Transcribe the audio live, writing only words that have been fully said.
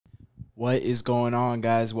What is going on,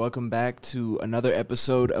 guys? Welcome back to another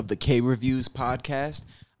episode of the K Reviews podcast.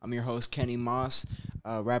 I'm your host, Kenny Moss,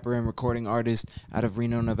 rapper and recording artist out of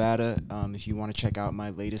Reno, Nevada. If you want to check out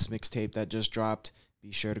my latest mixtape that just dropped,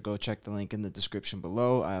 be sure to go check the link in the description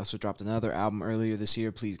below. I also dropped another album earlier this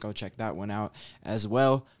year. Please go check that one out as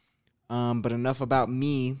well. But enough about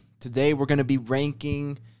me. Today we're going to be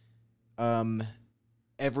ranking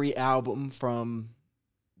every album from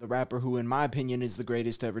the rapper who, in my opinion, is the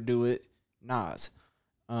greatest to ever do it, Nas.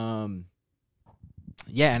 And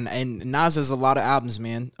Nas has a lot of albums,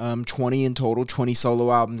 man. 20 in total, 20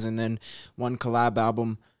 solo albums, and then one collab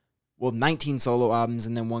album. Well, 19 solo albums,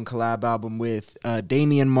 and then one collab album with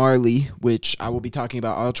Damian Marley, which I will be talking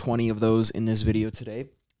about all 20 of those in this video today.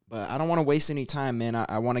 But I don't want to waste any time, man.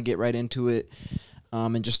 I want to get right into it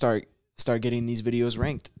and just start getting these videos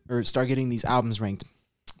ranked, or start getting these albums ranked.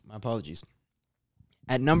 My apologies.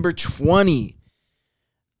 At number 20,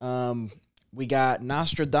 we got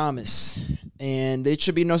Nastradamus, and it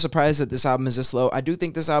should be no surprise that this album is this low. I do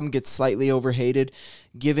think this album gets slightly overhated,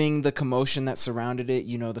 giving the commotion that surrounded it.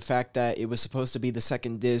 You know, the fact that it was supposed to be the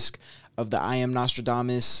second disc of the I Am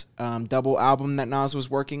Nastradamus double album that Nas was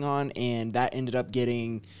working on, and that ended up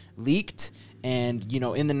getting leaked. And, you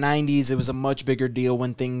know, in the 90s, it was a much bigger deal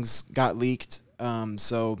when things got leaked.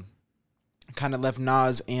 So kind of left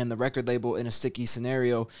Nas and the record label in a sticky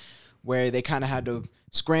scenario where they kind of had to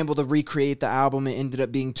scramble to recreate the album. It ended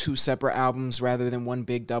up being two separate albums rather than one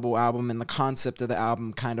big double album, and the concept of the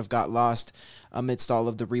album kind of got lost amidst all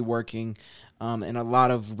of the reworking. And a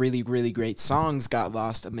lot of really, really great songs got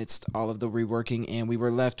lost amidst all of the reworking, and we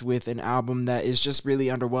were left with an album that is just really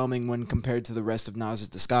underwhelming when compared to the rest of Nas's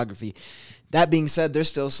discography. That being said, there's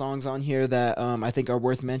still songs on here that I think are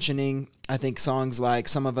worth mentioning. I think songs like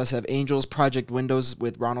Some of Us Have Angels, Project Windows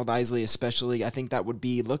with Ronald Isley especially, I think that would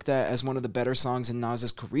be looked at as one of the better songs in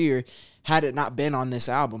Nas's career had it not been on this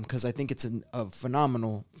album, because I think it's a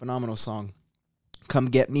phenomenal, phenomenal song. Come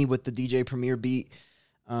Get Me with the DJ Premier beat.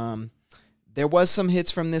 There was some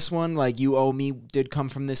hits from this one, like You Owe Me did come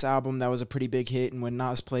from this album. That was a pretty big hit, and when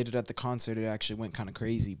Nas played it at the concert, it actually went kind of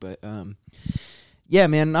crazy. But yeah,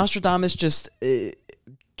 man, Nostradamus just,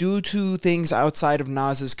 due to things outside of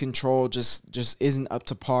Nas's control, just isn't up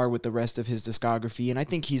to par with the rest of his discography, and I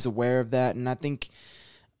think he's aware of that, and I think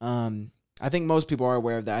most people are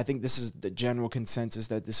aware of that. I think this is the general consensus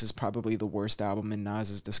that this is probably the worst album in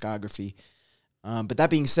Nas's discography. But that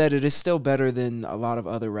being said, it is still better than a lot of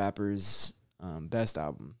other rappers' best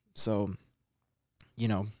album. So, you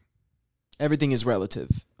know, everything is relative.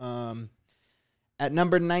 At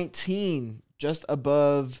number 19, just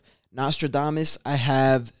above Nostradamus, I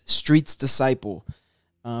have Street's Disciple,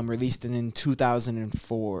 released in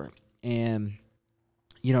 2004. And,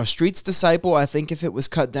 you know, Street's Disciple, I think if it was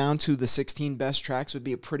cut down to the 16 best tracks, would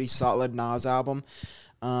be a pretty solid Nas album.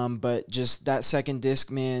 But just that second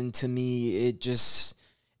disc, man, to me,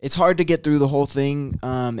 it's hard to get through the whole thing.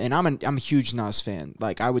 And I'm a huge Nas fan.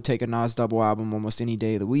 Like, I would take a Nas double album almost any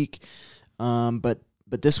day of the week.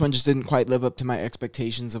 But this one just didn't quite live up to my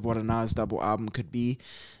expectations of what a Nas double album could be.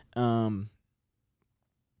 Yeah,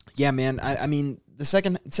 man, I mean, the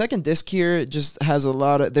second disc here just has a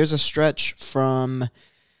lot of, there's a stretch from,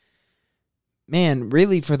 man,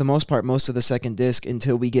 really for the most part, most of the second disc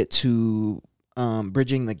until we get to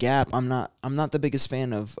Bridging the Gap. I'm not the biggest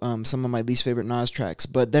fan of some of my least favorite Nas tracks,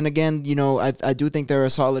 but then again, you know, I do think there are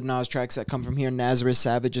solid Nas tracks that come from here. Nazareth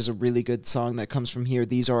Savage is a really good song that comes from here.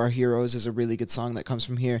 These Are Our Heroes is a really good song that comes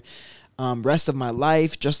from here. Rest of My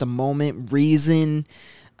Life, Just a Moment, Reason,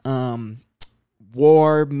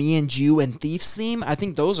 War, Me and You, and Thief's Theme. I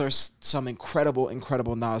think those are some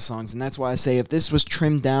incredible Nas songs, and that's why I say if this was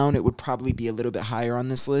trimmed down, it would probably be a little bit higher on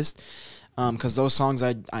this list. Because those songs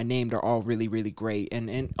I named are all really, really great,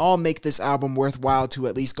 and all make this album worthwhile to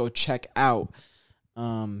at least go check out,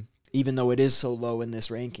 even though it is so low in this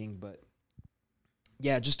ranking. But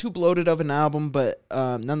yeah, just too bloated of an album, but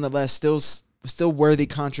nonetheless, still worthy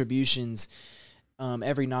contributions.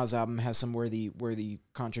 Every Nas album has some worthy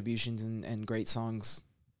contributions and great songs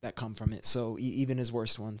that come from it. So even his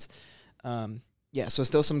worst ones. Yeah, so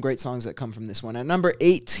still some great songs that come from this one. At number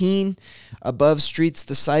 18, above Street's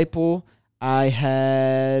Disciple, I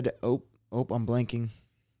had, I'm blanking.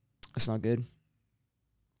 That's not good.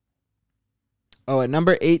 Oh, at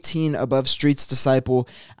number 18, above Street's Disciple,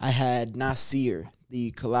 I had NASIR, the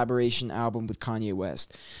collaboration album with Kanye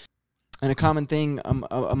West. And a common thing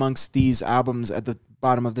amongst these albums at the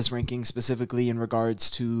bottom of this ranking, specifically in regards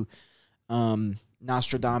to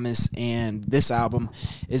Nostradamus and this album,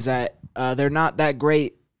 is that they're not that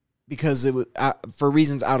great because it was for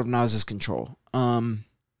reasons out of Nas's control.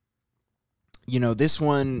 This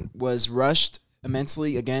one was rushed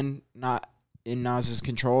immensely. Again, not in Nas's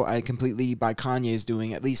control. I completely by Kanye's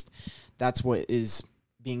doing. At least that's what is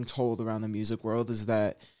being told around the music world, is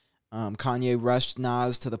that Kanye rushed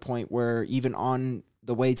Nas to the point where even on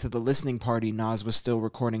the way to the listening party, Nas was still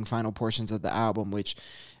recording final portions of the album, which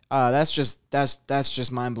that's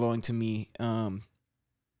just mind blowing to me.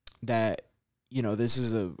 That this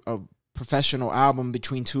is a professional album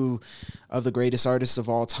between two of the greatest artists of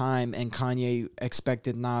all time, and Kanye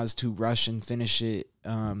expected Nas to rush and finish it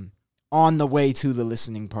on the way to the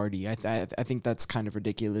listening party. I think that's kind of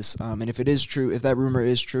ridiculous. And if it is true, if that rumor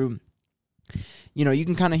is true, you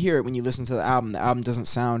can kind of hear it when you listen to the album. The album doesn't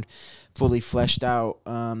sound fully fleshed out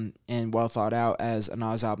and well thought out as a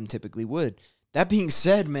Nas album typically would. That being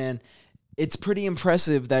said, man, it's pretty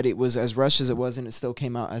impressive that it was as rushed as it was and it still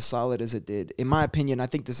came out as solid as it did. In my opinion, I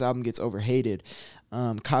think this album gets overhated.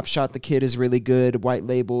 Cop Shot the Kid is really good. White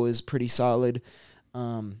Label is pretty solid.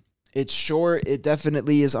 It's short. It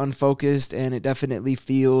definitely is unfocused and it definitely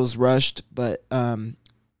feels rushed. But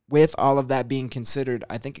with all of that being considered,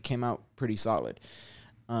 I think it came out pretty solid.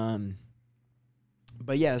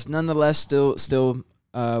 But yes, nonetheless, still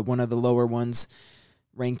one of the lower ones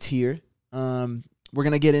ranked here. We're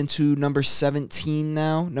going to get into number 17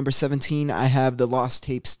 now. Number 17, I have The Lost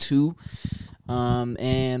Tapes 2.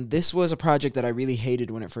 And this was a project that I really hated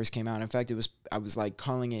when it first came out. In fact, I was like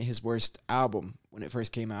calling it his worst album when it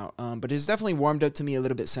first came out. But it's definitely warmed up to me a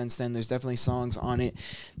little bit since then. There's definitely songs on it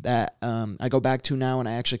that I go back to now and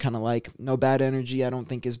I actually kind of like. No Bad Energy I don't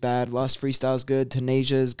think is bad. Lost Freestyle is good.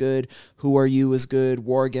 Tenasia is good. Who Are You is good.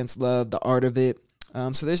 War Against Love, The Art of It.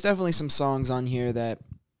 So there's definitely some songs on here that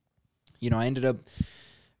I ended up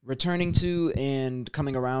returning to and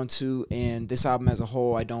coming around to, and this album as a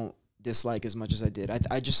whole I don't dislike as much as I did.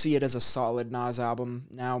 I just see it as a solid Nas album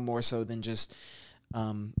now, more so than just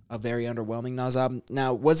a very underwhelming Nas album.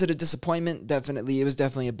 Now, was it a disappointment? Definitely. It was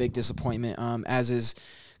definitely a big disappointment, as is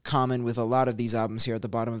common with a lot of these albums here at the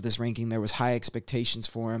bottom of this ranking. There was high expectations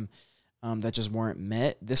for him that just weren't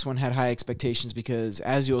met. This one had high expectations because,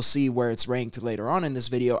 as you'll see where it's ranked later on in this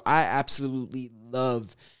video, I absolutely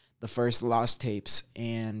love the first Lost Tapes,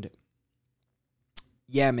 and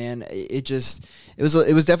yeah, man, it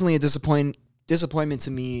was definitely a disappointment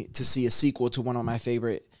to me to see a sequel to one of my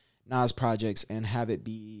favorite Nas projects and have it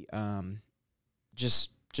be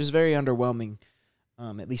just very underwhelming,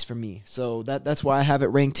 at least for me. So that's why I have it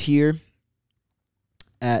ranked here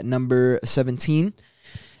at number 17.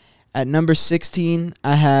 At number 16,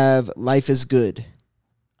 I have Life is Good.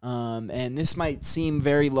 And this might seem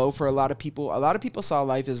very low for a lot of people. A lot of people saw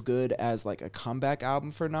Life is Good as like a comeback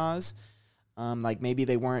album for Nas. Like maybe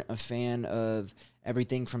they weren't a fan of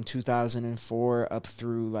everything from 2004 up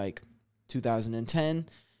through like 2010.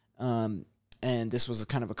 And this was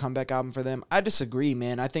kind of a comeback album for them. I disagree,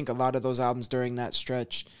 man. I think a lot of those albums during that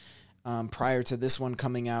stretch, prior to this one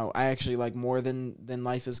coming out, I actually like more than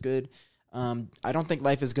Life is Good. I don't think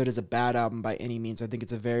Life is Good is a bad album by any means. I think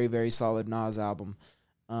it's a very, very solid Nas album.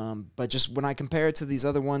 But just when I compare it to these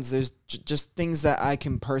other ones, there's just things that I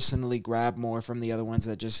can personally grab more from the other ones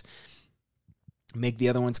that just make the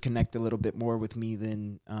other ones connect a little bit more with me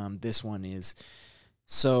than this one is.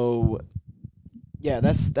 So, yeah,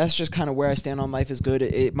 that's just kind of where I stand on Life is Good.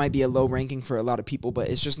 It might be a low ranking for a lot of people, but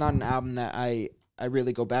it's just not an album that I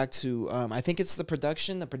really go back to. I think it's the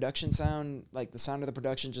production sound, like the sound of the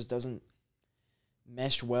production just doesn't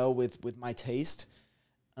mesh well with my taste.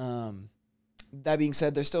 That being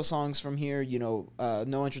said, there's still songs from here,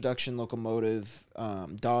 No Introduction, Locomotive,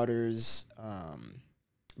 Daughters,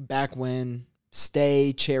 Back When,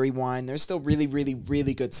 Stay, Cherry Wine. There's still really, really,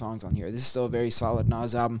 really good songs on here. This is still a very solid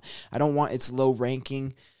Nas album. I don't want its low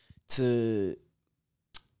ranking to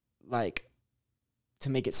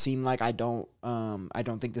make it seem like I don't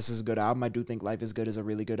think this is a good album. I do think Life is Good is a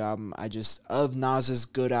really good album. Of Nas's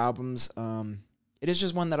good albums, it is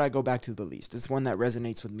just one that I go back to the least. It's one that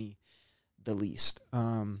resonates with me the least.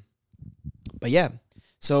 But yeah,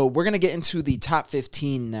 so we're gonna get into the top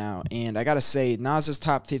 15 now, and I gotta say, Nas's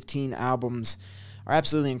top 15 albums are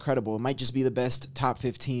absolutely incredible. It might just be the best top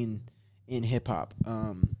 15 in hip hop.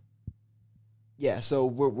 Yeah,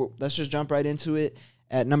 so let's just jump right into it.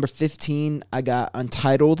 At number 15, I got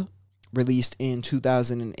Untitled, released in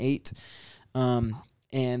 2008.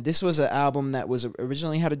 And this was an album that was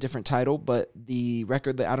originally had a different title, but the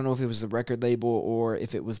record, I don't know if it was the record label or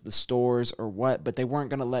if it was the stores or what, but they weren't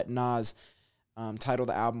going to let Nas title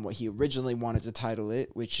the album what he originally wanted to title it,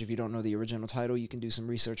 which if you don't know the original title, you can do some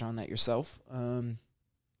research on that yourself.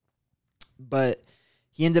 But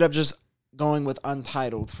he ended up just going with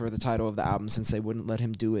Untitled for the title of the album since they wouldn't let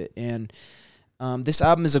him do it. And This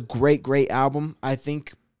album is a great album. I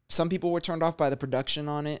think some people were turned off by the production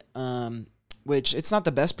on it, which it's not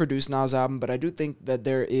the best produced Nas album, but I do think that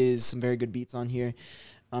there is some very good beats on here.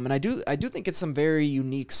 And I do think it's some very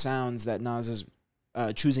unique sounds that Nas is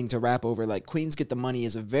choosing to rap over. Like Queens Get the Money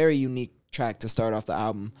is a very unique track to start off the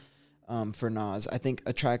album for Nas. I think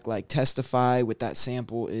a track like Testify with that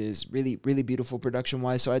sample is really beautiful production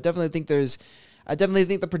wise. So I definitely think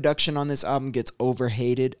the production on this album gets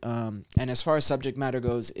overhated. And as far as subject matter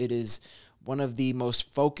goes, it is one of the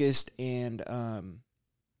most focused and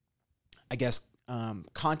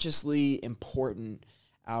consciously important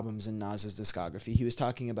albums in Nas's discography. He was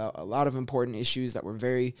talking about a lot of important issues that were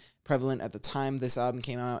very prevalent at the time this album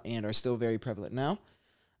came out and are still very prevalent now.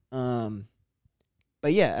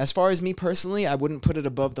 But yeah, as far as me personally, I wouldn't put it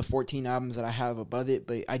above the 14 albums that I have above it,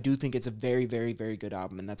 but I do think it's a very good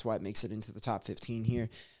album, and that's why it makes it into the top 15 here.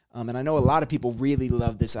 And I know a lot of people really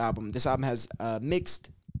love this album. This album has a mixed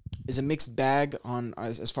bag on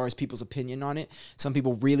as far as people's opinion on it. Some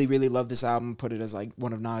people really love this album, put it as like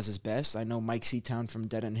one of Nas's best. I know Mike Seatown from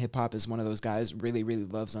Dead End Hip Hop is one of those guys, really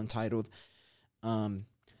loves Untitled.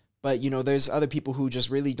 But, you know, there's other people who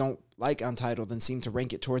just really don't like Untitled and seem to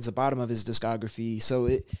rank it towards the bottom of his discography. So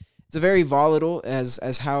it's a very volatile as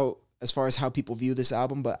far as how people view this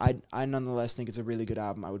album, but I nonetheless think it's a really good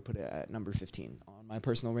album. I would put it at number 15 on my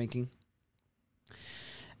personal ranking.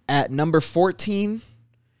 At number 14,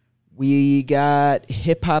 we got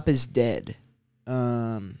Hip Hop Is Dead,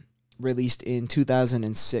 released in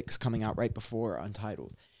 2006, coming out right before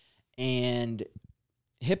Untitled. And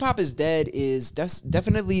Hip Hop Is Dead is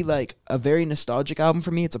definitely like a very nostalgic album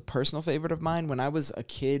for me. It's a personal favorite of mine. When I was a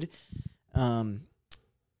kid,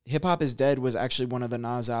 Hip Hop Is Dead was actually one of the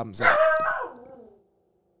Nas albums that...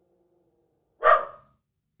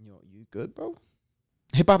 Yo, you good, bro?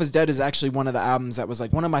 Hip Hop Is Dead is actually one of the albums that was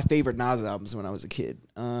like one of my favorite Nas albums when I was a kid.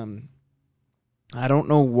 I don't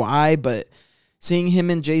know why, but seeing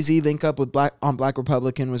him and Jay-Z link up with Black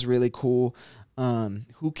Republican was really cool.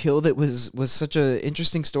 Who Killed It was such an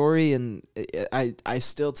interesting story, and I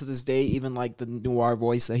still to this day even like the noir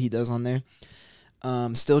voice that he does on there.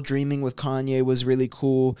 Still Dreaming with Kanye was really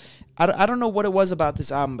cool. I don't know what it was about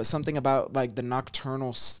this album, but something about like the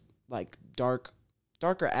nocturnal, like darker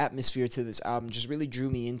atmosphere to this album just really drew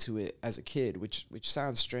me into it as a kid, which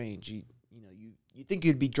sounds strange. You think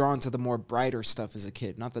you'd be drawn to the more brighter stuff as a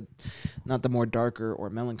kid, not the more darker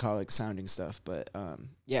or melancholic sounding stuff. But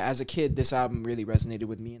yeah, as a kid, this album really resonated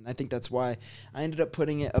with me, and I think that's why I ended up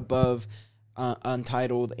putting it above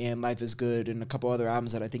Untitled and Life Is Good and a couple other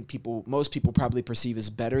albums that I think most people probably perceive as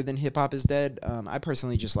better than Hip Hop Is Dead. I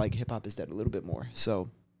personally just like Hip Hop Is Dead a little bit more. So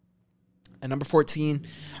at number 14,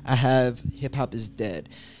 I have Hip Hop Is Dead.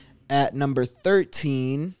 At number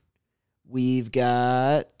 13, we've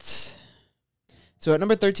got... So at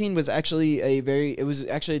number 13 was actually a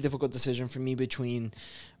difficult decision for me between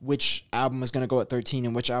which album was going to go at 13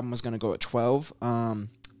 and which album was going to go at 12. The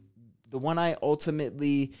one I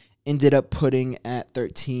ultimately ended up putting at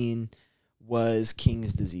 13 was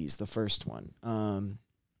King's Disease, the first one.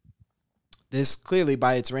 This clearly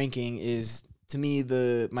by its ranking is to me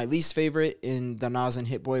my least favorite in the Nas and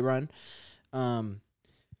Hit Boy run.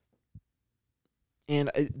 And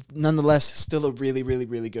nonetheless, still a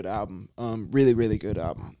really good album. Really good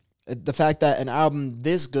album. The fact that an album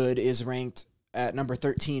this good is ranked at number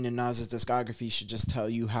 13 in Nas's discography should just tell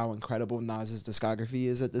you how incredible Nas's discography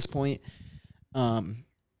is at this point.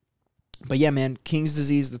 But yeah, man, King's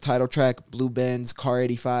Disease, the title track, Blue Benz, Car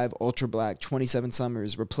 85, Ultra Black, 27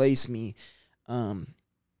 Summers, Replace Me, 10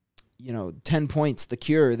 Points, The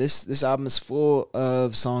Cure. This album is full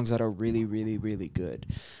of songs that are really good.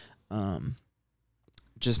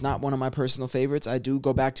 Just not one of my personal favorites. I do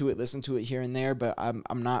go back to it, listen to it here and there, but I'm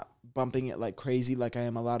not bumping it like crazy like I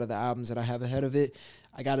am a lot of the albums that I have ahead of it.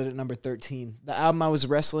 I got it at number 13. The album I was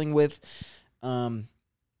wrestling with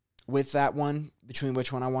that one, between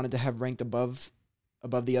which one I wanted to have ranked above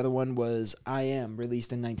the other one, was I Am,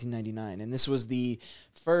 released in 1999. And this is the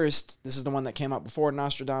one that came out before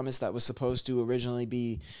Nastradamus that was supposed to originally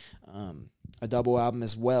be a double album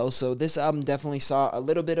as well. So this album definitely saw a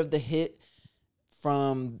little bit of the hit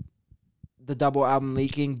from the double album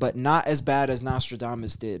leaking, but not as bad as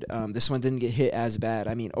Nostradamus did. This one didn't get hit as bad.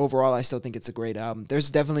 I mean, overall, I still think it's a great album.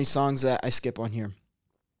 There's definitely songs that I skip on here.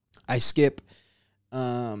 I skip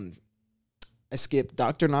Dr.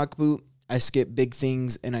 Knockboot, I skip Big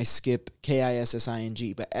Things, and I skip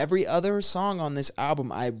KISSING. But every other song on this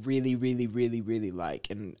album I really like.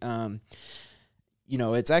 And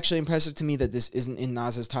it's actually impressive to me that this isn't in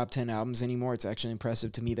Nas's top 10 albums anymore. It's actually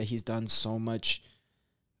impressive to me that he's done so much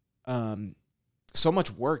so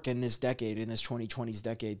much work in this decade, in this 2020s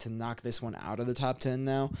decade, to knock this one out of the top 10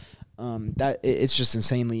 now. It's just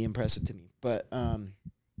insanely impressive to me. But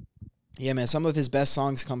yeah, man, some of his best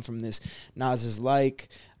songs come from this. Nas is Like,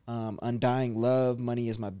 Undying Love, Money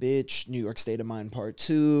Is My Bitch, New York State of Mind Part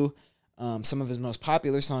 2. Some of his most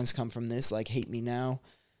popular songs come from this, like Hate Me Now.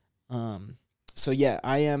 So yeah,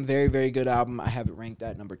 I Am, very, very good album. I have it ranked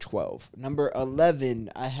at number 12. Number 11,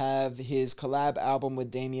 I have his collab album with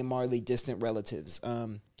Damian Marley, Distant Relatives. I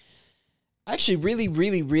actually really,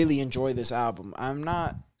 really, really enjoy this album. I'm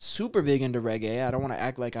not super big into reggae. I don't want to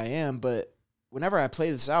act like I am, but whenever I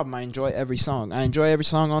play this album, I enjoy every song. I enjoy every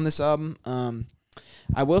song on this album.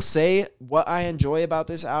 I will say what I enjoy about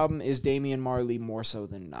this album is Damian Marley more so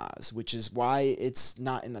than Nas, which is why it's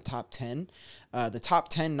not in the top 10. The top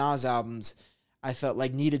 10 Nas albums, I felt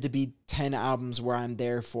like needed to be 10 albums where I'm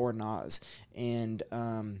there for Nas. And,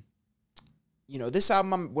 you know, this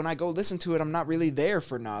album, when I go listen to it, I'm not really there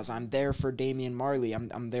for Nas. I'm there for Damian Marley.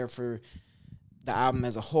 I'm there for the album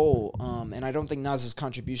as a whole. And I don't think Nas's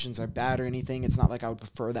contributions are bad or anything. It's not like I would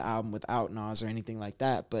prefer the album without Nas or anything like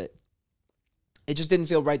that. But it just didn't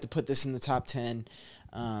feel right to put this in the top 10,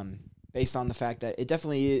 based on the fact that it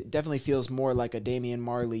definitely feels more like a Damian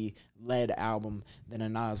Marley-led album than a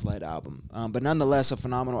Nas-led album. But nonetheless, a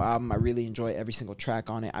phenomenal album. I really enjoy every single track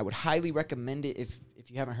on it. I would highly recommend it if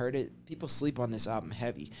you haven't heard it. People sleep on this album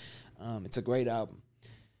heavy. It's a great album.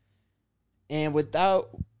 And without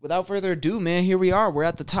further ado, man, here we are. We're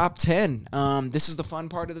at the top 10. This is the fun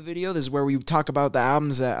part of the video. This is where we talk about the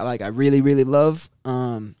albums that I really, really love.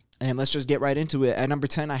 And let's just get right into it. At number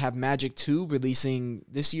 10, I have Magic 2 releasing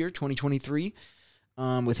this year, 2023,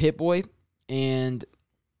 with Hit Boy. And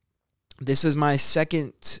this is my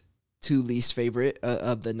second to least favorite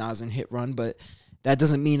of the Nas and Hit run, but that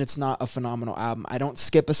doesn't mean it's not a phenomenal album. I don't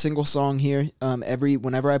skip a single song here.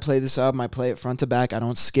 Whenever I play this album, I play it front to back. I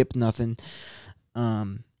don't skip nothing.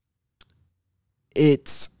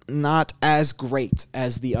 It's not as great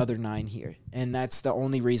as the other 9 here, and that's the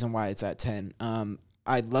only reason why it's at 10.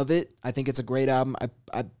 I love it. I think it's a great album.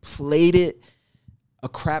 I played it a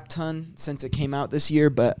crap ton since it came out this year,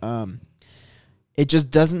 but it just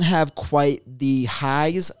doesn't have quite the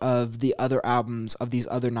highs of the other albums, of these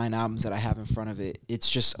other 9 albums that I have in front of it. It's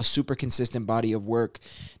just a super consistent body of work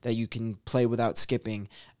that you can play without skipping.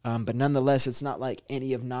 But nonetheless, it's not like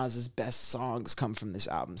any of Nas's best songs come from this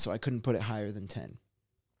album, so I couldn't put it higher than 10.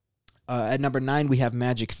 At number 9, we have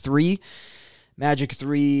Magic 3. Magic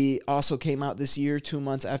 3 also came out this year, 2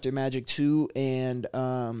 months after Magic 2, and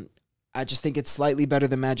I just think it's slightly better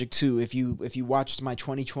than Magic 2. If you watched my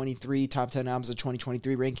 2023 top 10 albums of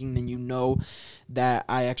 2023 ranking, then you know that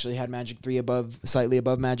I actually had Magic 3 slightly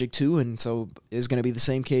above Magic 2, and so it's going to be the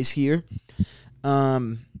same case here. Yeah,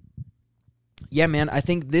 man, I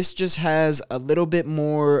think this just has a little bit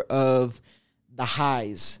more of the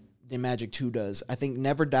highs than Magic 2 does. I think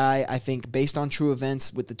Never Die, I think based on true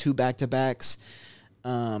events with the 2 back-to-backs,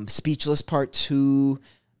 Speechless Part 2,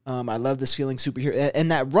 I Love This Feeling, Superhero, and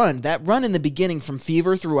that run in the beginning from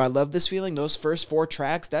Fever through I Love This Feeling, those first 4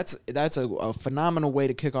 tracks, that's a phenomenal way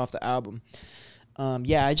to kick off the album.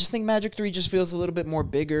 Yeah, I just think Magic 3 just feels a little bit more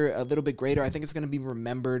bigger, a little bit greater. I think it's going to be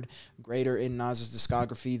remembered greater in Nas's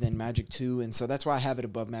discography than Magic 2, and so that's why I have it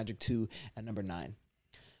above Magic 2 at number 9.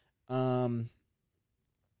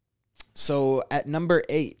 So at number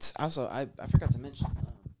 8, also, I forgot to mention,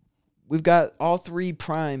 we've got all 3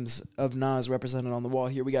 primes of Nas represented on the wall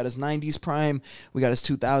here. We got his 90s prime, we got his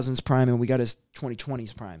 2000s prime, and we got his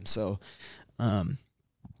 2020s prime. So,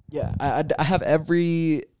 yeah, I have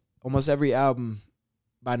almost every album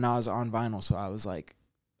by Nas on vinyl, so I was like,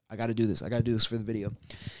 I got to do this. I got to do this for the video.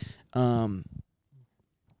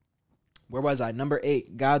 Where was I? Number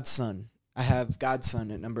 8, Godson. I have Godson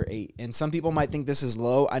at number 8. And some people might think this is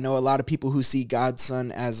low. I know a lot of people who see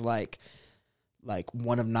Godson as like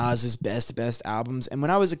one of Nas's best albums. And when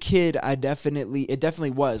I was a kid, it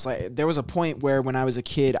definitely was. Like, there was a point where when I was a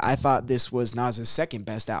kid, I thought this was Nas's second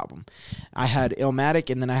best album. I had Illmatic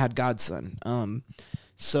and then I had Godson.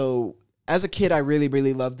 So as a kid, I really,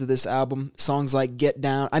 really loved this album. Songs like Get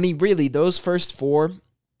Down. I mean, really, those first 4,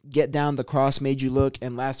 Get Down, The Cross, Made You Look,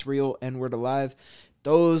 and Last Real, N-Word Alive,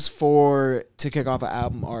 those 4 to kick off an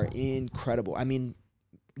album are incredible. I mean,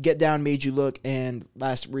 Get Down, Made You Look, and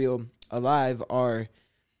Last Real Alive are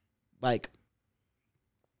like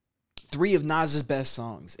 3 of Nas's best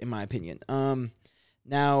songs, in my opinion.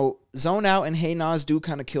 Now, Zone Out and Hey Nas do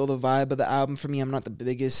kind of kill the vibe of the album for me. I'm not the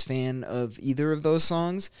biggest fan of either of those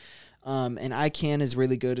songs. And I Can is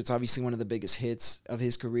really good. It's obviously one of the biggest hits of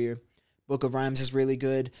his career. Book of Rhymes is really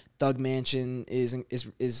good. Thug Mansion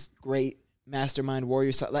is great. Mastermind,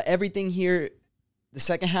 Warrior, like everything here The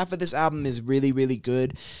second half of this album is really, really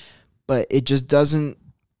good, but it just doesn't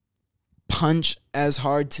punch as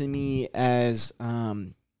hard to me as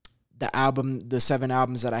the 7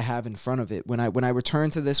 albums that I have in front of it. When I return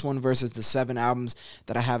to this one versus the 7 albums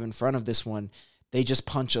that I have in front of this one, they just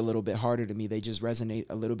punch a little bit harder to me. They just resonate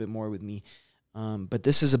a little bit more with me. But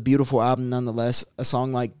this is a beautiful album nonetheless. A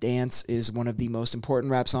song like Dance is one of the most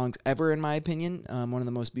important rap songs ever, in my opinion. One of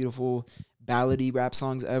the most beautiful ballady rap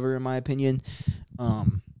songs ever, in my opinion.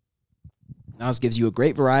 Nas gives you a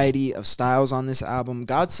great variety of styles on this album.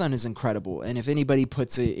 Godson is incredible, and if anybody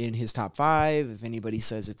puts it in his top 5, if anybody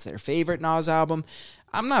says it's their favorite Nas album,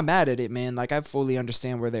 I'm not mad at it, man. Like, I fully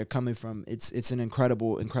understand where they're coming from. It's an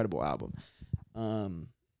incredible, incredible album.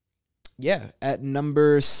 Yeah, at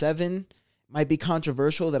number 7, might be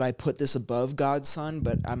controversial that I put this above Godson,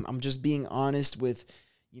 but I'm just being honest with,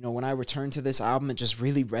 you know, when I return to this album, it just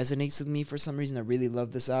really resonates with me for some reason. I really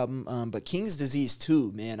love this album. But King's Disease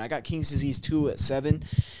 2, man. I got King's Disease 2 at 7.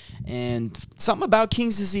 And something about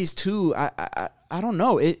King's Disease 2, I don't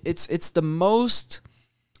know. It's the most,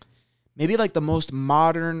 maybe like the most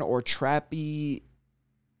modern or trappy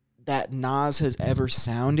that Nas has ever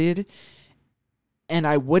sounded. And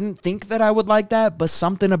I wouldn't think that I would like that, but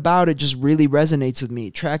something about it just really resonates with me.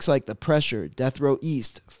 Tracks like The Pressure, Death Row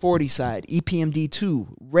East, 40 Side, EPMD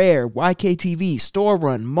 2, Rare, YKTV, Store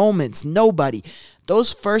Run, Moments, Nobody.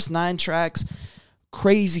 Those first 9 tracks,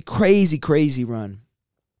 crazy, crazy, crazy run.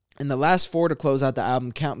 And the last 4 to close out the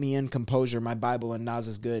album, Count Me In, Composure, My Bible, and Nas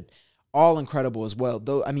Is Good. All incredible as well.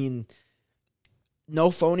 Though, I mean, No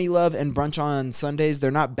Phony Love and Brunch on Sundays,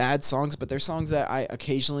 they're not bad songs, but they're songs that I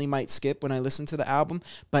occasionally might skip when I listen to the album.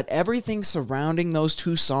 But everything surrounding those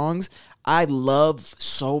 2 songs, I love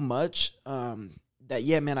so much that,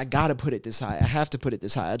 yeah, man, I got to put it this high. I have to put it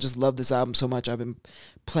this high. I just love this album so much. I've been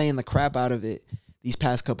playing the crap out of it these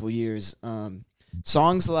past couple years.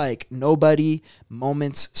 Songs like Nobody,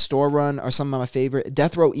 Moments, Store Run are some of my favorite.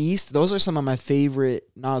 Death Row East, those are some of my favorite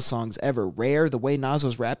Nas songs ever. Rare, the way Nas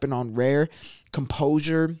was rapping on Rare.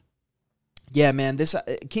 Composure. Yeah, man, this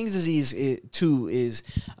King's Disease 2 is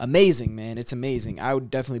amazing, man. It's amazing. I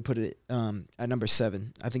would definitely put it at number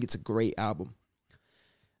 7. I think it's a great album.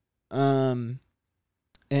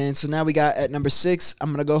 And so now we got at number 6, I'm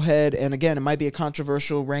going to go ahead, and again, it might be a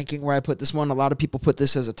controversial ranking where I put this one. A lot of people put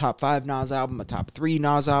this as a top 5 Nas album, a top 3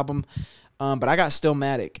 Nas album, but I got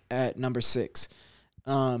Stillmatic at number 6.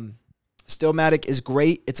 Stillmatic is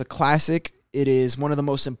great. It's a classic. It is one of the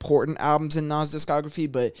most important albums in Nas' discography,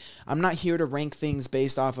 but I'm not here to rank things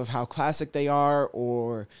based off of how classic they are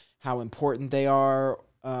or how important they are.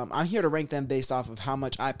 I'm here to rank them based off of how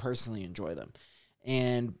much I personally enjoy them.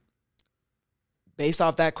 And based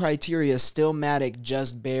off that criteria, Stillmatic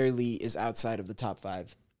just barely is outside of the top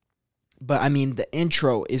 5. But, I mean, the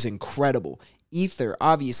intro is incredible. Ether,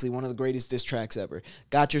 obviously one of the greatest diss tracks ever.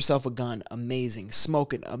 Got Yourself a Gun, amazing.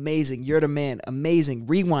 Smoking, amazing. You're the Man, amazing.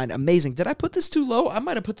 Rewind, amazing. Did I put this too low? I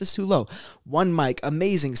might have put this too low. One Mic,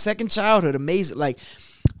 amazing. Second Childhood, amazing. Like,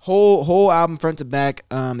 whole album front to back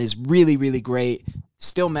is really, really great.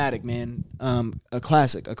 Stillmatic, man, a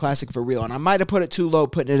classic for real. And I might have put it too low,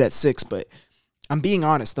 putting it at 6, but I'm being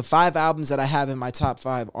honest. The 5 albums that I have in my top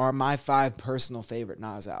 5 are my 5 personal favorite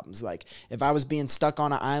Nas albums. Like, if I was being stuck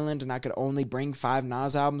on an island and I could only bring 5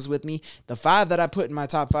 Nas albums with me, the 5 that I put in my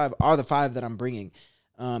top 5 are the 5 that I'm bringing.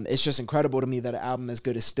 It's just incredible to me that an album as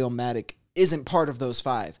good as Stillmatic isn't part of those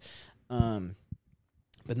 5.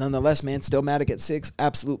 But nonetheless, man, Stillmatic at 6,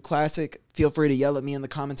 absolute classic. Feel free to yell at me in the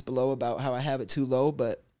comments below about how I have it too low.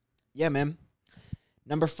 But, yeah, man.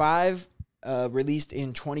 Number 5. Released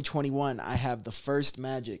in 2021, I have The First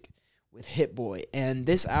Magic with Hit Boy, and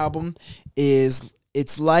this album is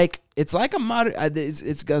it's like a modern.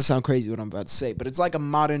 It's gonna sound crazy what I'm about to say, but it's like a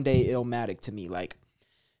modern day Illmatic to me. Like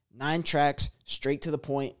 9 tracks, straight to the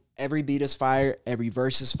point. Every beat is fire. Every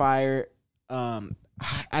verse is fire.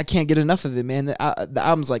 I can't get enough of it, man. The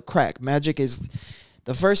album's like crack.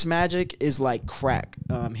 The First Magic is like crack.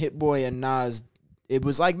 Hit Boy and Nas, it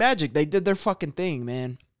was like magic. They did their fucking thing,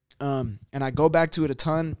 man. And I go back to it a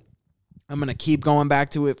ton. I'm going to keep going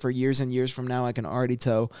back to it for years and years from now. I can already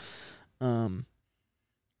tell.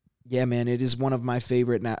 Yeah, man, it is one of my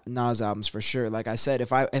favorite Nas albums for sure. Like I said,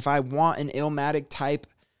 if I want an Illmatic type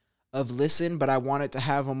of listen, but I want it to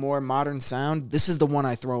have a more modern sound, this is the one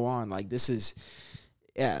I throw on. Like, this is,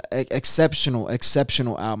 yeah, exceptional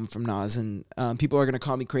album from Nas. And people are going to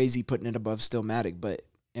call me crazy putting it above Stillmatic, but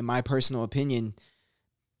in my personal opinion,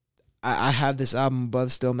 I have this album above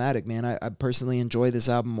Stillmatic, man. I personally enjoy this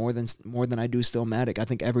album more than I do Stillmatic. I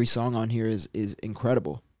think every song on here is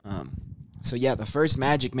incredible. So yeah, The First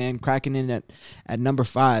Magic, man, cracking in at number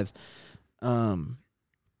 5.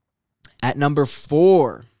 At number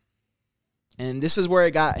 4, and this is where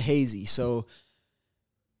it got hazy. So,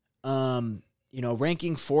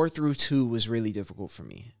 ranking 4 through 2 was really difficult for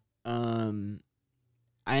me.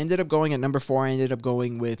 I ended up going at number 4. I ended up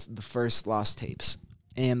going with The First Lost Tapes.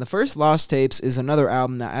 And The First Lost Tapes is another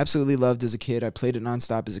album that I absolutely loved as a kid. I played it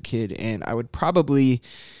nonstop as a kid. And I would probably,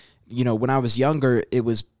 when I was younger, it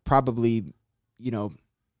was probably,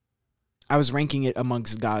 I was ranking it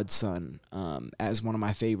amongst God's Son as one of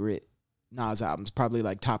my favorite Nas albums. Probably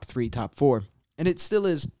like top 3, top 4. And it still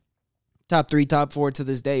is top 3, top 4 to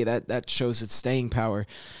this day. That shows its staying power.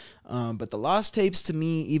 But The Lost Tapes, to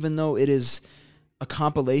me, even though it is a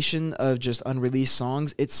compilation of just unreleased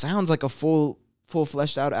songs, it sounds like a full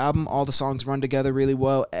fleshed out album. All the songs run together really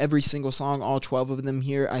well. Every single song, all 12 of them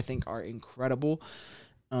here, I think are incredible.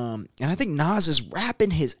 And I think Nas is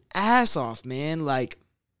rapping his ass off, man. Like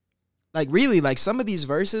really, like some of these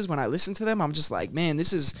verses, when I listen to them, I'm just like, man,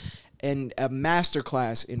 this is a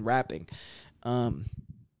masterclass in rapping. I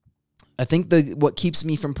think what keeps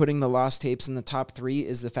me from putting The Lost Tapes in the top 3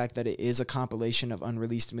 is the fact that it is a compilation of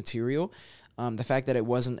unreleased material. The fact that it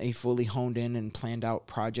wasn't a fully honed in and planned out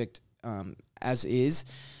project as is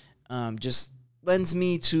just lends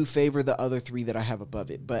me to favor the other 3 that I have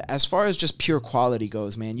above it. But as far as just pure quality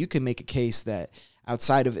goes, man, you can make a case that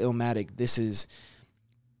outside of Illmatic, this is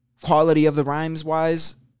quality of the rhymes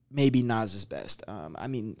wise, maybe Nas's best. I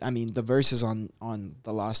mean, the verses on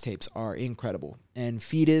The Lost Tapes are incredible. And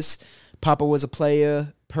Fetus, Papa Was a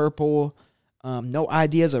Player, Purple, No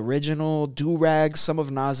Ideas Original, Do Rag, some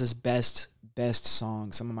of Nas's best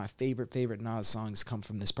songs. Some of my favorite Nas songs come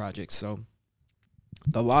from this project. So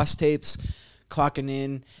The Lost Tapes clocking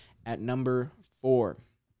in at number 4.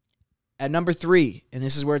 At number 3, and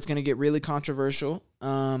this is where it's going to get really controversial,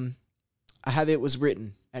 I have It Was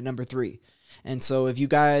Written at number 3. And so if you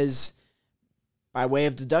guys, by way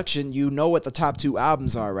of deduction, you know what the top 2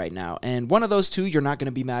 albums are right now. And one of those 2 you're not going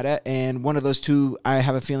to be mad at. And one of those 2 I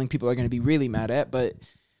have a feeling people are going to be really mad at. But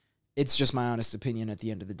it's just my honest opinion at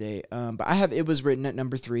the end of the day. But I have It Was Written at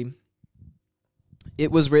number 3.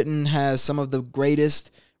 It Was Written has some of the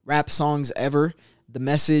greatest rap songs ever. The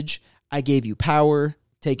Message, I Gave You Power,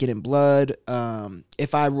 Take It in Blood,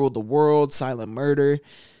 If I Ruled the World, Silent Murder.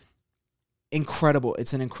 Incredible.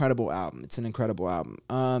 It's an incredible album.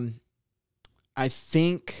 I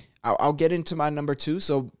think I'll get into my number 2.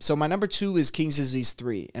 So my number 2 is King's Disease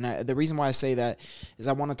 3. And the reason why I say that is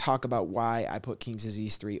I want to talk about why I put King's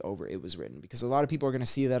Disease 3 over It Was Written. Because a lot of people are going to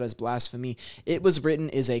see that as blasphemy. It Was Written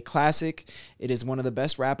is a classic. It is one of the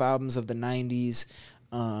best rap albums of the 90s.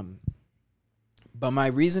 But my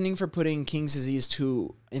reasoning for putting King's Disease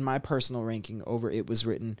 2 in my personal ranking over It Was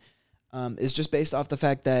Written is just based off the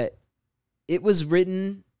fact that It Was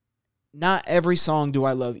Written, not every song do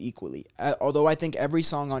I love equally. Although I think every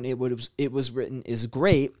song on It Was Written is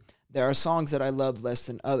great, there are songs that I love less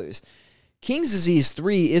than others. King's Disease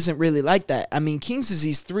 3 isn't really like that. I mean, King's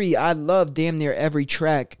Disease 3, I love damn near every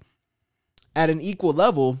track at an equal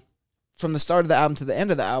level from the start of the album to the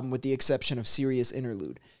end of the album, with the exception of Serious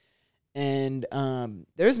Interlude. And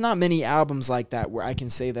there's not many albums like that where I can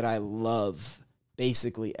say that I love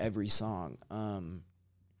basically every song. And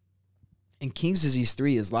King's Disease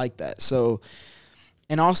 3 is like that. So,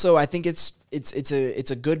 and also I think it's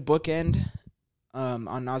a good bookend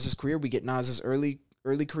on Nas's career. We get Nas's early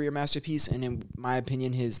career masterpiece, and in my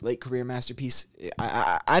opinion, his late career masterpiece.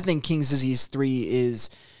 I think King's Disease 3 is,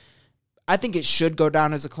 I think it should go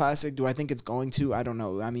down as a classic. Do I think it's going to? I don't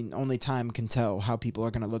know. I mean, only time can tell how people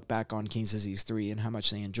are going to look back on King's Disease 3 and how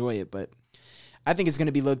much they enjoy it. But I think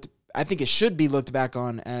it should be looked back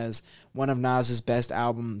on as one of Nas's best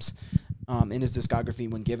albums in his discography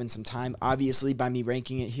when given some time. Obviously, by me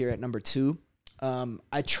ranking it here at number 2,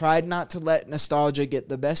 I tried not to let nostalgia get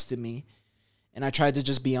the best of me, and I tried to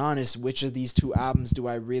just be honest. Which of these 2 albums do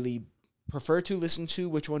I really prefer to listen to?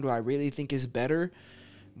 Which one do I really think is better,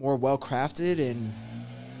 more well crafted? And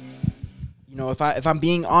if I'm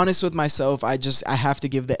being honest with myself, I have to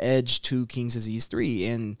give the edge to King's Disease 3.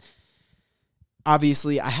 And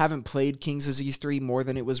obviously, I haven't played King's Disease 3 more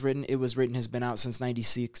than It Was Written. It Was Written has been out since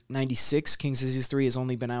 96. King's Disease 3 has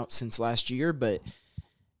only been out since last year. But,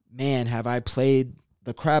 man, have I played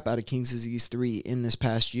the crap out of King's Disease 3 in this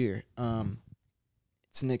past year.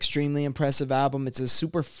 It's an extremely impressive album. It's a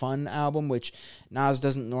super fun album, which Nas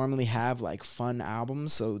doesn't normally have, like, fun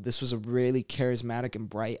albums. So this was a really charismatic and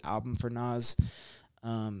bright album for Nas.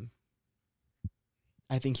 I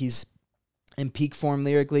think he's in peak form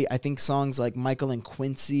lyrically. I think songs like Michael and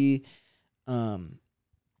Quincy,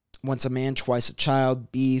 Once a Man, Twice a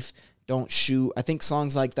Child, Beef, Don't Shoot, I think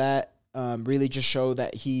songs like that really just show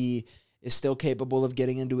that he is still capable of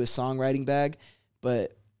getting into his songwriting bag.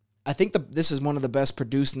 But I think this is one of the best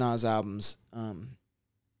produced Nas albums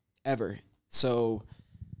ever. So,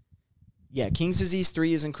 yeah, King's Disease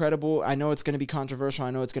 3 is incredible. I know it's going to be controversial.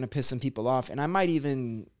 I know it's going to piss some people off. And I might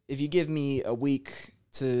even, if you give me a week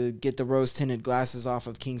to get the rose-tinted glasses off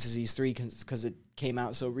of King's Disease 3 because it came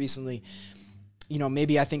out so recently, you know,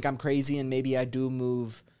 maybe I think I'm crazy and maybe I do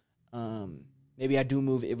move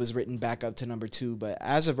It Was Written back up to number 2. But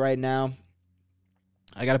as of right now,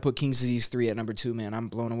 I got to put King's Disease 3 at number 2, man. I'm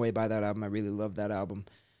blown away by that album. I really love that album.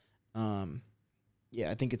 Yeah,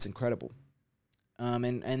 I think it's incredible.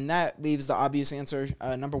 And that leaves the obvious answer,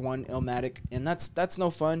 number 1, Illmatic. And that's no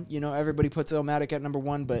fun. You know, everybody puts Illmatic at number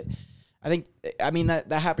 1, but I mean,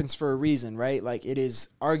 that happens for a reason, right? Like, it is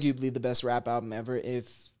arguably the best rap album ever.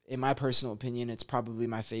 If, in my personal opinion, it's probably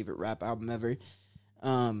my favorite rap album ever.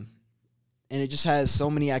 And it just has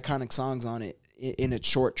so many iconic songs on it in its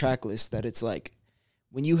short track list that it's like,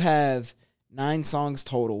 when you have 9 songs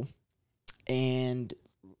total and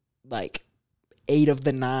like 8 of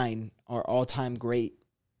the 9 are all-time great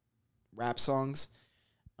rap songs,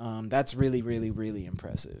 that's really, really, really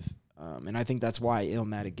impressive. And I think that's why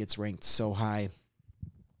Illmatic gets ranked so high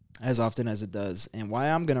as often as it does, and why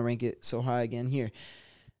I'm going to rank it so high again here.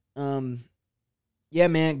 Yeah,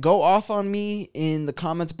 man, go off on me in the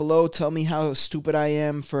comments below. Tell me how stupid I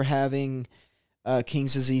am for having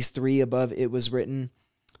King's Disease 3 above It Was Written.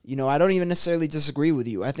 You know, I don't even necessarily disagree with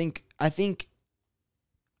you. I think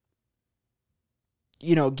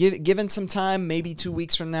you know, given some time, maybe 2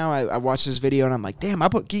 weeks from now, I watch this video and I'm like, damn, I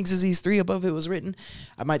put King's Disease 3 above It Was Written.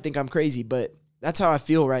 I might think I'm crazy, but that's how I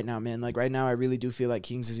feel right now, man. Like, right now, I really do feel like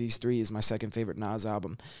King's Disease 3 is my second favorite Nas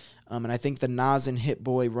album. And I think the Nas and Hit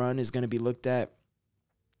Boy run is going to be looked at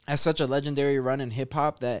as such a legendary run in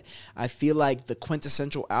hip-hop that I feel like the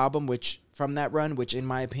quintessential album from that run, which in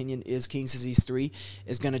my opinion is King's Disease 3,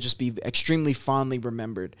 is going to just be extremely fondly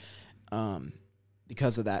remembered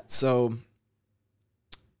because of that. So,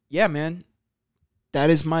 yeah, man, that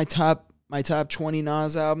is my top 20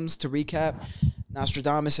 Nas albums. To recap,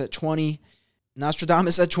 Nastradamus at 20,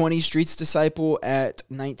 Street's Disciple at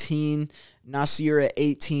 19, NASIR at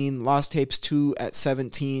 18, Lost Tapes 2 at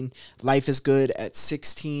 17, Life is Good at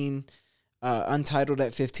 16, Untitled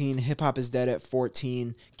at 15, Hip Hop is Dead at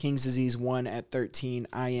 14, King's Disease 1 at 13,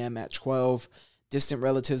 I Am at 12, Distant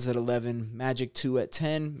Relatives at 11, Magic 2 at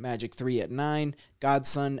 10, Magic 3 at 9,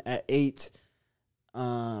 Godson at 8,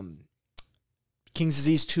 King's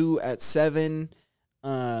Disease 2 at 7,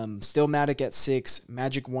 Stillmatic at 6,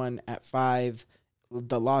 Magic 1 at 5,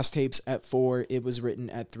 The Lost Tapes at 4, It Was Written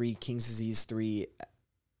at 3, King's Disease 3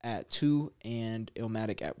 at 2, and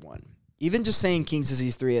Illmatic at 1. Even just saying King's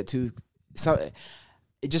Disease 3 at 2, so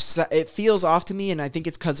it feels off to me, and I think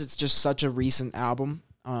it's because it's just such a recent album.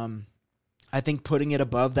 I think putting it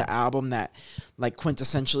above the album that, like,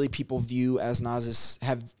 quintessentially people view as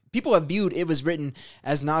people have viewed It Was Written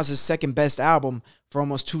as Nas's second best album for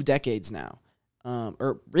almost 2 decades now.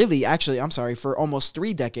 Or really, actually, I'm sorry, for almost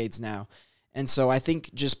 3 decades now. And so I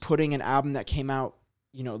think just putting an album that came out,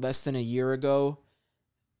 you know, less than a year ago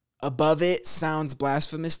above it sounds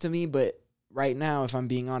blasphemous to me. But right now, if I'm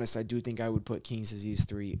being honest, I do think I would put King's Disease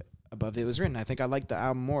 3 above It Was Written. I think I like the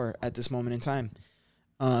album more at this moment in time.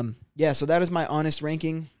 Yeah, so that is my honest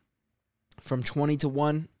ranking from 20 to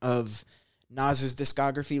 1 of Nas's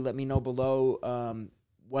discography. Let me know below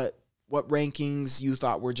what rankings you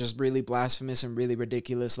thought were just really blasphemous and really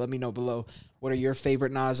ridiculous. Let me know below what are your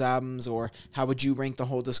favorite Nas albums, or how would you rank the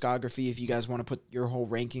whole discography. If you guys want to put your whole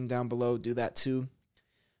ranking down below, do that too.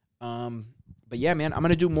 But yeah, man, I'm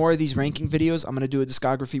going to do more of these ranking videos. I'm going to do a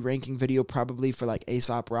discography ranking video probably for like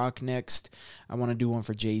A$AP Rock next. I want to do one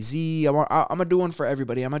for Jay-Z. I'm going to do one for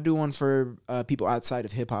everybody. I'm going to do one for people outside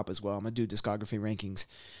of hip-hop as well. I'm going to do discography rankings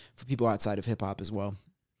for people outside of hip-hop as well.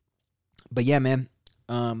 But yeah, man,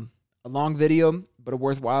 a long video, but a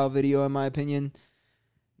worthwhile video in my opinion.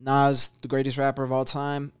 Nas, the greatest rapper of all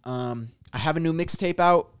time. I have a new mixtape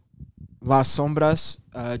out. Las Sombras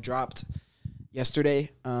dropped yesterday.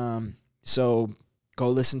 So go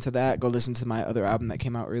listen to that. Go listen to my other album that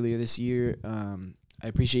came out earlier this year. I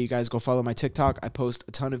appreciate you guys. Go follow my TikTok. I post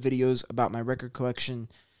a ton of videos about my record collection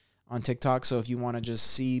on TikTok. So if you want to just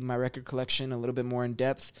see my record collection a little bit more in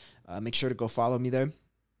depth, make sure to go follow me there.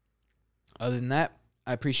 Other than that,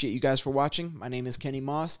 I appreciate you guys for watching. My name is Kenny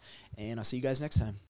Moss, and I'll see you guys next time.